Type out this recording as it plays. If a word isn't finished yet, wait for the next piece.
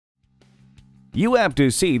You have to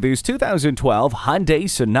see this 2012 Hyundai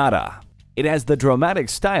Sonata. It has the dramatic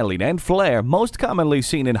styling and flair most commonly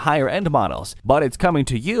seen in higher-end models, but it's coming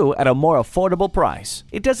to you at a more affordable price.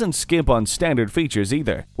 It doesn't skimp on standard features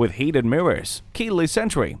either, with heated mirrors, keyless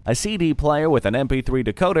entry, a CD player with an MP3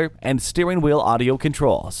 decoder, and steering wheel audio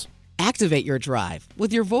controls. Activate your drive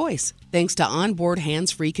with your voice thanks to onboard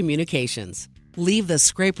hands-free communications. Leave the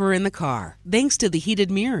scraper in the car thanks to the heated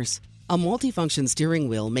mirrors. A multifunction steering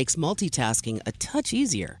wheel makes multitasking a touch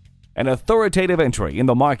easier. An authoritative entry in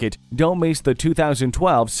the market, don't miss the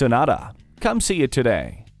 2012 Sonata. Come see it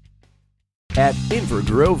today. At Inver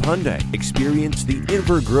Grove Hyundai, experience the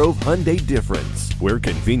Inver Grove Hyundai difference. We're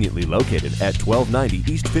conveniently located at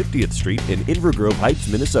 1290 East 50th Street in Inver Grove Heights,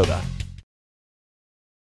 Minnesota.